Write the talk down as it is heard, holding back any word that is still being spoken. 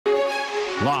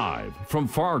Live from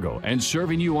Fargo and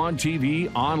serving you on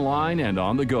TV, online, and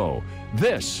on the go.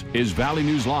 This is Valley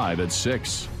News Live at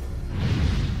 6.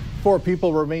 4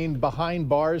 people remained behind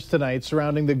bars tonight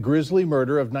surrounding the grisly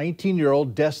murder of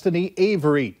 19-year-old Destiny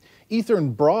Avery.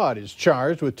 Ethan Broad is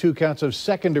charged with 2 counts of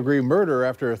second-degree murder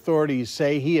after authorities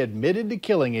say he admitted to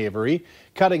killing Avery,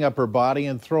 cutting up her body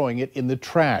and throwing it in the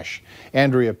trash.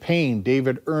 Andrea Payne,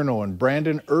 David Erno, and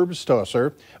Brandon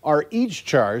Erbstosser are each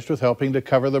charged with helping to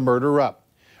cover the murder up.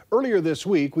 Earlier this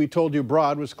week, we told you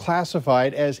Broad was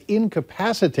classified as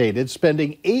incapacitated,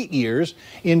 spending 8 years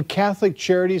in Catholic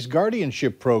Charities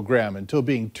guardianship program until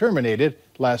being terminated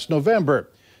last November.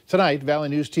 Tonight, Valley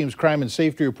News Team's crime and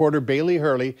safety reporter Bailey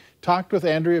Hurley talked with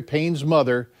Andrea Payne's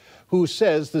mother, who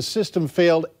says the system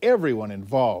failed everyone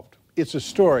involved. It's a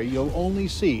story you'll only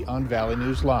see on Valley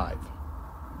News Live.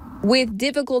 With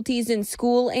difficulties in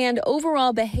school and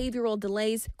overall behavioral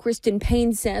delays, Kristen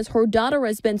Payne says her daughter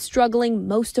has been struggling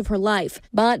most of her life.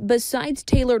 But besides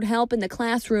tailored help in the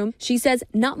classroom, she says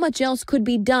not much else could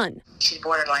be done. She's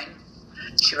borderline.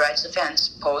 She rides the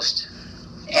fence post,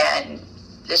 and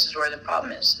this is where the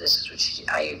problem is. This is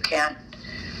what I can't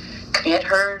commit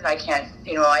her, and I can't,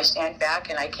 I stand back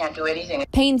and I can't do anything.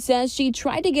 Payne says she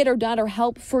tried to get her daughter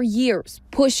help for years,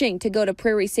 pushing to go to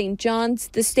Prairie St. John's,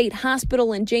 the state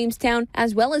hospital in Jamestown,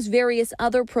 as well as various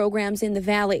other programs in the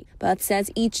valley, but says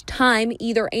each time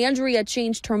either Andrea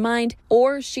changed her mind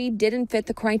or she didn't fit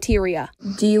the criteria.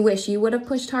 Do you wish you would have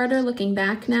pushed harder looking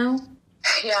back now?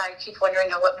 Yeah, I keep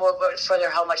wondering what further,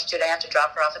 how much did I have to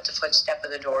drop her off at the footstep of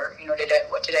the door?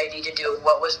 What did I need to do?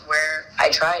 Where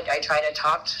I tried, I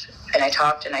talked,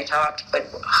 but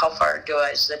how far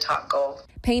does the talk go?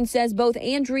 Payne says both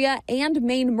Andrea and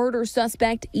main murder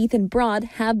suspect Ethan Broad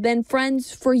have been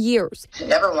friends for years.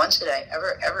 Never once did I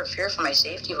ever fear for my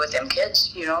safety with them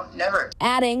kids, never.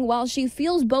 Adding, while she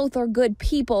feels both are good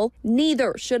people,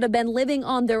 neither should have been living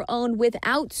on their own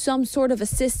without some sort of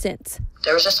assistance.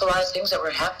 There was just a lot of things that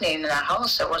were happening in that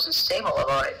house that wasn't stable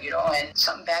about it, and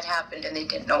something bad happened and they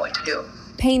didn't know what to do.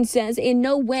 Payne says in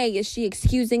no way is she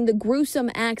excusing the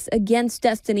gruesome acts against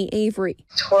Destiny Avery.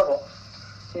 It's horrible.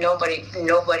 Nobody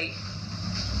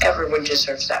ever would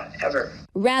deserve that, ever.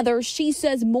 Rather, she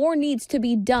says more needs to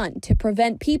be done to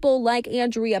prevent people like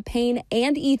Andrea Payne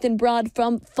and Ethan Broad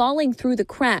from falling through the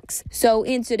cracks, so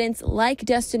incidents like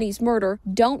Destiny's murder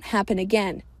don't happen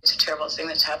again. It's a terrible thing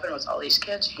that's happened with all these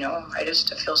kids, I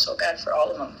just feel so bad for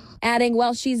all of them. Adding,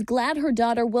 while she's glad her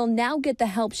daughter will now get the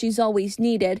help she's always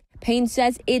needed, Payne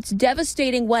says it's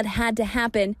devastating what had to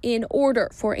happen in order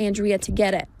for Andrea to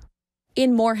get it.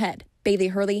 In Moorhead, Bailey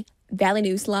Hurley, Valley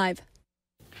News Live.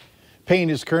 Payne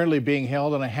is currently being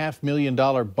held on a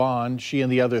 $500,000 bond. She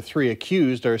and the other 3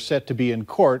 accused are set to be in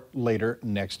court later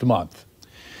next month.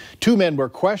 2 men were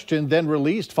questioned, then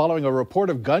released following a report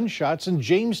of gunshots in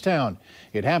Jamestown.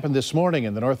 It happened this morning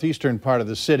in the northeastern part of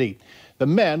the city. The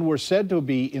men were said to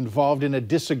be involved in a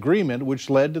disagreement which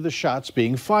led to the shots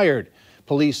being fired.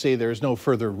 Police say there is no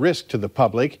further risk to the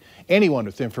public. Anyone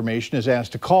with information is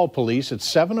asked to call police at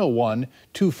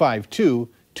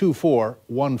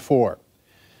 701-252-2414.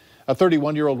 A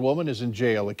 31-year-old woman is in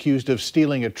jail accused of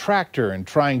stealing a tractor and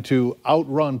trying to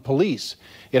outrun police.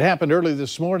 It happened early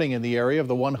this morning in the area of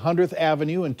the 100th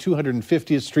Avenue and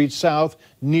 250th Street South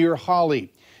near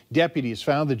Holly. Deputies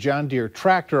found the John Deere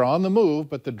tractor on the move,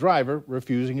 but the driver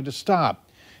refusing to stop.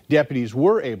 Deputies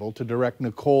were able to direct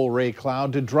Nicole Ray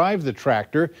Cloud to drive the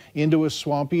tractor into a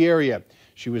swampy area.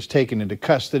 She was taken into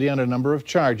custody on a number of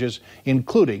charges,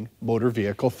 including motor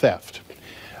vehicle theft.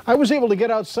 I was able to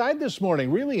get outside this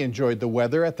morning, really enjoyed the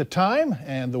weather at the time,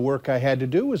 and the work I had to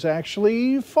do was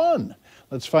actually fun.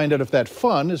 Let's find out if that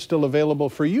fun is still available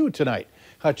for you tonight.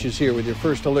 Hutch is here with your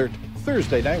First Alert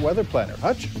Thursday night weather planner.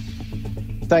 Hutch?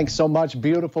 Thanks so much.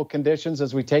 Beautiful conditions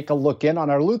as we take a look in on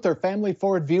our Luther Family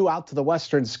Forward view out to the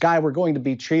western sky. We're going to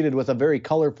be treated with a very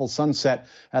colorful sunset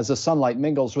as the sunlight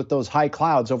mingles with those high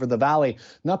clouds over the valley.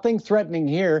 Nothing threatening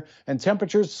here, and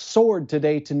temperatures soared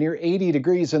today to near 80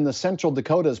 degrees in the central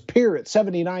Dakotas. Pierre at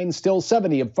 79, still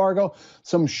 70 at Fargo.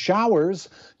 Some showers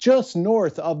just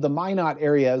north of the Minot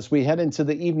area as we head into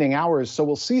the evening hours. So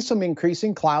we'll see some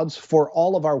increasing clouds for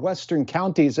all of our western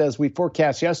counties as we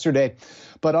forecast yesterday.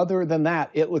 But other than that,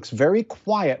 it looks very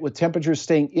quiet with temperatures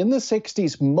staying in the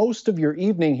 60s most of your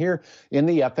evening here in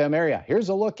the FM area. Here's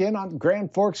a look in on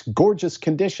Grand Forks. Gorgeous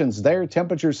conditions there.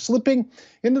 Temperatures slipping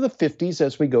into the 50s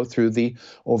as we go through the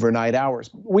overnight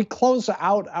hours. We close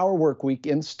out our work week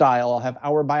in style. I'll have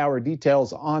hour-by-hour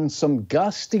details on some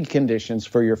gusty conditions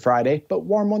for your Friday, but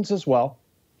warm ones as well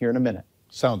here in a minute.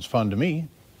 Sounds fun to me.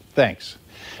 Thanks.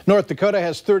 North Dakota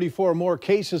has 34 more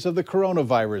cases of the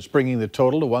coronavirus, bringing the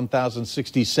total to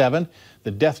 1,067.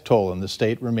 The death toll in the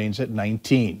state remains at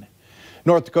 19.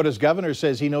 North Dakota's governor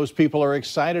says he knows people are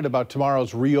excited about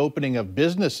tomorrow's reopening of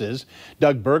businesses.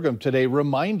 Doug Burgum today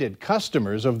reminded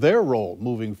customers of their role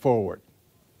moving forward.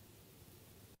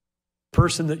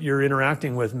 Person that you're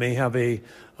interacting with may have a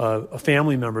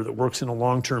family member that works in a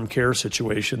long-term care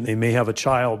situation. They may have a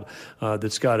child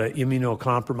that's got an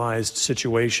immunocompromised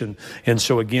situation. And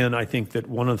so again, I think that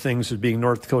one of the things of being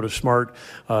North Dakota smart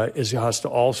is it has to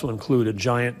also include a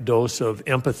giant dose of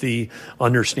empathy,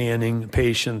 understanding,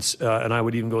 patience, and I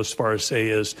would even go as far as say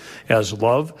as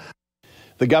love.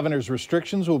 The governor's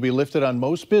restrictions will be lifted on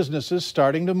most businesses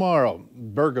starting tomorrow.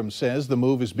 Burgum says the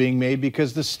move is being made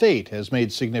because the state has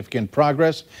made significant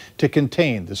progress to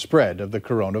contain the spread of the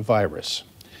coronavirus.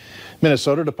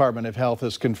 Minnesota Department of Health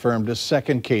has confirmed a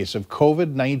second case of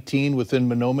COVID-19 within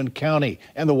Mahnomen County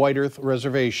and the White Earth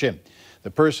Reservation. The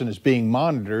person is being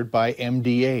monitored by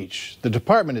MDH. The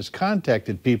department has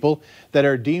contacted people that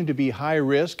are deemed to be high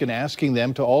risk and asking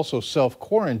them to also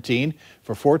self-quarantine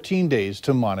for 14 days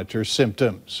to monitor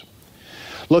symptoms.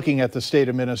 Looking at the state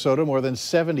of Minnesota, more than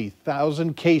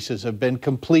 70,000 cases have been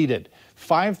completed.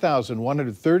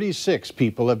 5,136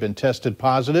 people have been tested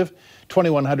positive.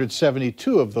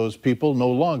 2,172 of those people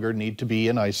no longer need to be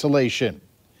in isolation.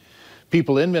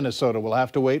 People in Minnesota will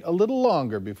have to wait a little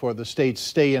longer before the state's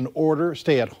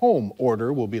stay-at-home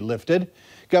order will be lifted.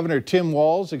 Governor Tim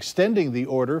Walz extending the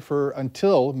order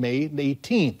until May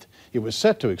 18th. It was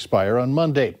set to expire on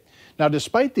Monday. Now,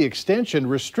 despite the extension,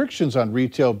 restrictions on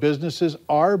retail businesses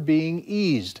are being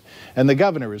eased, and the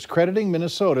governor is crediting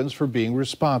Minnesotans for being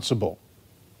responsible.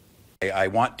 I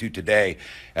want to today,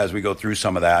 as we go through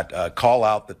some of that, call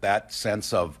out that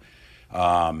sense of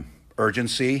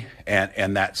urgency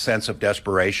and that sense of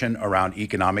desperation around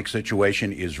economic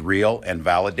situation is real and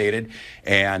validated,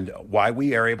 and why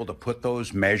we are able to put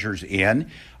those measures in.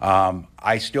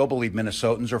 I still believe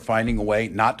Minnesotans are finding a way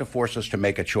not to force us to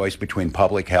make a choice between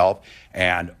public health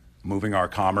and moving our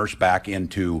commerce back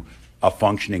into a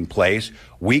functioning place.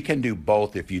 We can do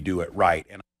both if you do it right.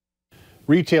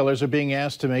 Retailers are being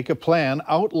asked to make a plan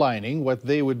outlining what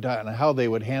they would and how they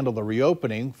would handle the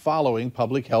reopening following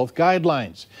public health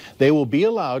guidelines. They will be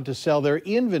allowed to sell their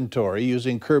inventory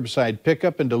using curbside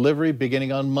pickup and delivery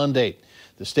beginning on Monday.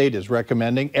 The state is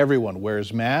recommending everyone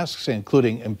wears masks,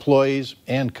 including employees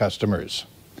and customers.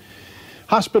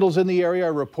 Hospitals in the area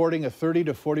are reporting a 30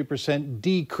 to 40%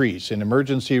 decrease in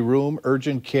emergency room,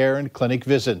 urgent care, and clinic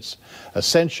visits.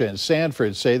 Essentia and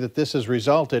Sanford say that this has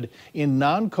resulted in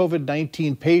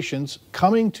non-COVID-19 patients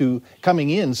coming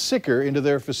in sicker into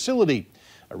their facility.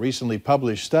 A recently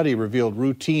published study revealed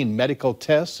routine medical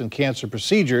tests and cancer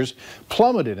procedures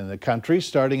plummeted in the country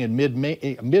starting in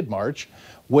mid-March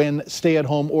when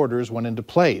stay-at-home orders went into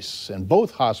place. And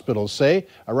both hospitals say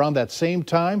around that same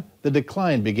time, the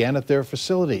decline began at their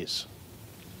facilities.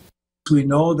 We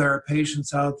know there are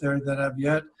patients out there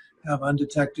that have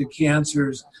undetected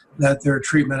cancers, that their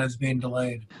treatment is being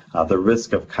delayed. The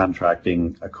risk of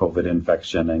contracting a COVID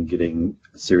infection and getting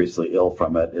seriously ill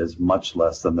from it is much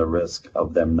less than the risk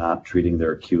of them not treating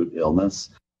their acute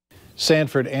illness.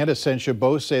 Sanford and Essentia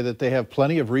both say that they have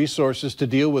plenty of resources to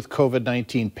deal with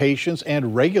COVID-19 patients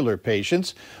and regular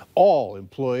patients. All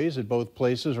employees at both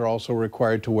places are also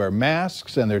required to wear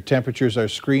masks, and their temperatures are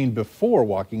screened before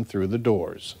walking through the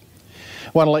doors.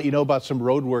 I want to let you know about some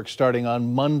road work starting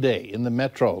on Monday in the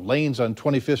Metro. Lanes on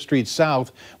 25th Street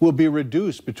South will be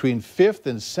reduced between 5th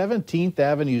and 17th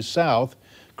Avenue South.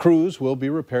 Crews will be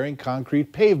repairing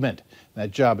concrete pavement.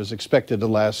 That job is expected to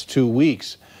last 2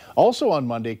 weeks. Also on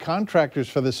Monday, contractors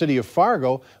for the city of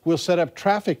Fargo will set up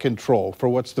traffic control for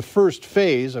what's the first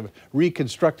phase of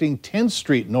reconstructing 10th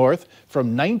Street North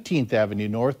from 19th Avenue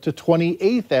North to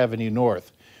 28th Avenue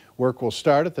North. Work will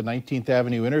start at the 19th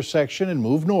Avenue intersection and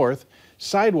move north.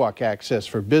 Sidewalk access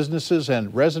for businesses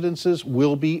and residences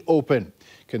will be open.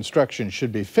 Construction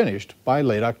should be finished by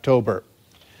late October.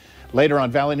 Later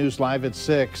on Valley News Live at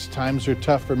 6, times are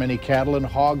tough for many cattle and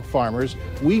hog farmers.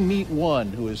 We meet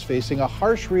one who is facing a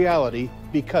harsh reality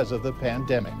because of the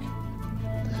pandemic.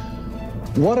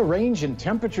 What a range in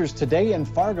temperatures today in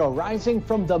Fargo, rising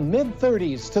from the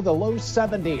mid-30s to the low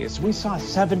 70s. We saw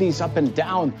 70s up and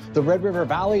down the Red River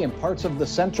Valley and parts of the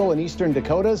central and eastern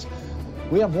Dakotas.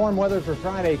 We have warm weather for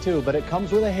Friday too, but it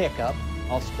comes with a hiccup.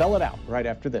 I'll spell it out right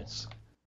after this.